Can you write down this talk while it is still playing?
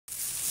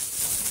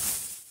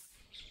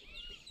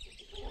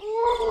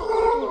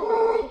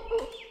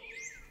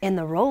In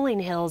the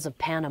rolling hills of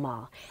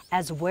Panama,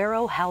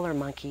 Azuero howler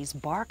monkeys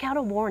bark out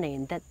a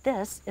warning that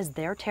this is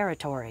their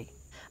territory.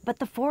 But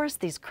the forest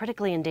these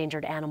critically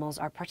endangered animals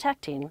are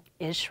protecting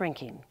is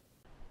shrinking.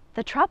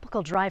 The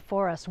tropical dry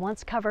forest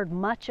once covered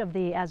much of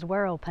the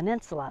Azuero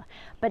Peninsula,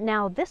 but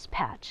now this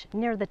patch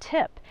near the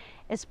tip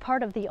is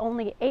part of the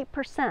only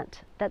 8%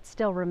 that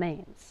still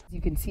remains. You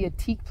can see a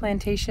teak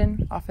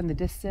plantation off in the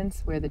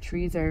distance where the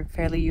trees are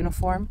fairly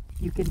uniform.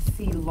 You can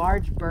see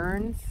large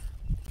burns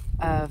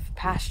of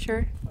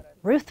pasture.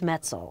 Ruth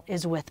Metzel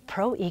is with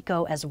Pro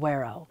Eco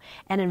Azuero,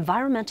 an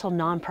environmental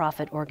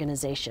nonprofit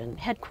organization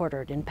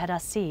headquartered in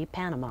Pedasí,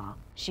 Panama.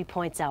 She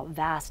points out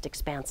vast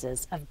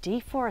expanses of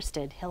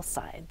deforested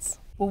hillsides.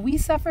 Well, we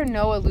suffer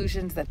no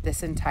illusions that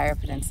this entire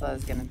peninsula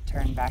is going to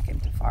turn back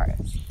into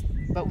forest.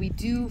 But we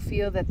do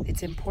feel that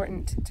it's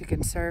important to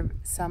conserve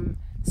some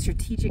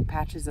strategic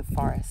patches of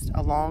forest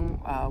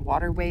along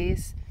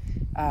waterways,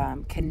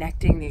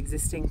 connecting the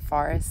existing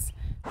forests.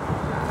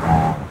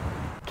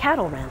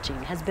 Cattle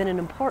ranching has been an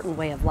important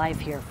way of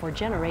life here for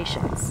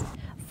generations.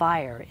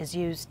 Fire is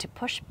used to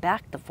push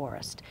back the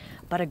forest,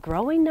 but a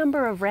growing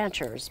number of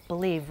ranchers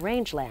believe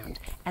rangeland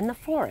and the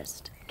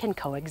forest can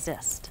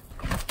coexist.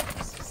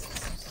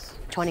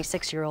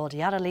 26-year-old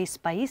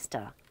Yaralis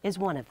Baista is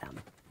one of them.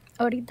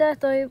 Ahorita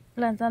estoy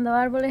plantando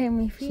árboles en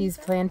mi finca. She's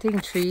planting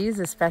trees,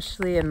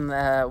 especially in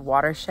the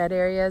watershed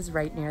areas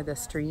right near the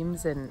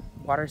streams and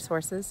water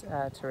sources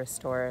to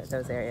restore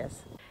those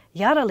areas.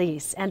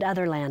 Yaralis and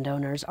other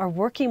landowners are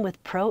working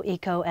with Pro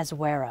Eco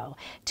Azuero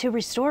to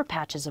restore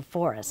patches of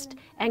forest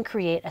and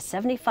create a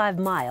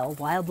 75-mile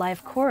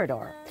wildlife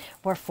corridor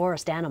where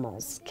forest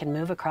animals can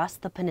move across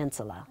the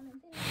peninsula.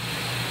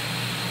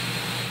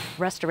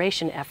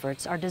 Restoration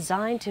efforts are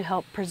designed to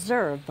help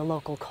preserve the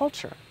local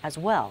culture as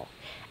well,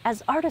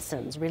 as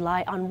artisans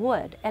rely on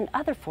wood and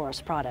other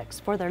forest products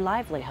for their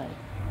livelihood.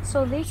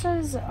 So this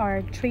is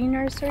our tree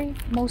nursery,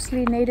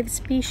 mostly native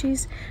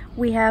species.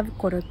 We have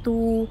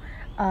corotu,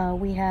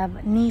 we have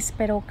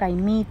níspero,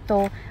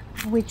 caimito,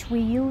 which we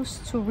use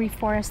to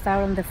reforest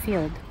out on the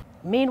field.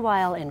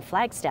 Meanwhile, in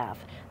Flagstaff,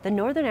 the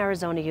Northern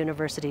Arizona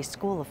University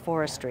School of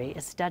Forestry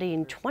is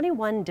studying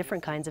 21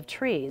 different kinds of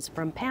trees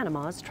from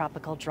Panama's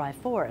tropical dry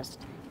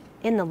forest.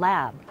 In the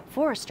lab,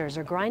 foresters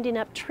are grinding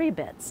up tree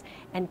bits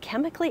and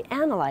chemically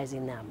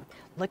analyzing them,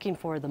 looking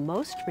for the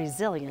most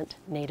resilient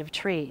native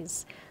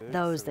trees,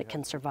 those that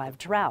can survive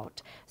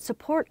drought,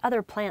 support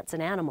other plants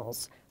and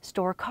animals,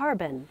 store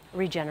carbon,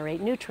 regenerate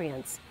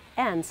nutrients,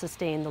 and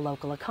sustain the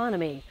local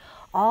economy,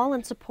 all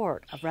in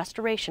support of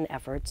restoration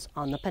efforts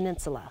on the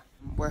peninsula.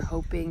 We're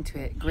hoping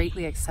to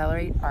greatly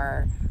accelerate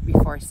our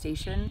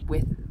reforestation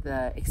with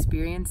the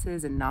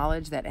experiences and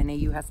knowledge that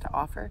NAU has to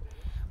offer.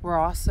 We're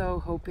also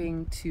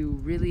hoping to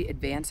really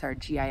advance our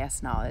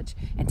GIS knowledge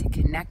and to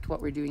connect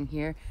what we're doing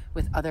here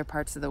with other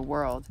parts of the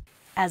world.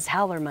 As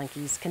howler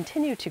monkeys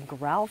continue to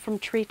growl from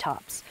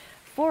treetops,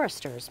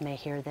 foresters may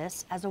hear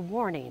this as a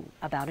warning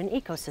about an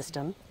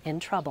ecosystem in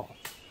trouble.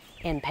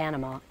 In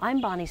Panama, I'm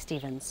Bonnie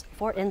Stevens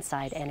for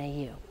Inside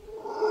NAU.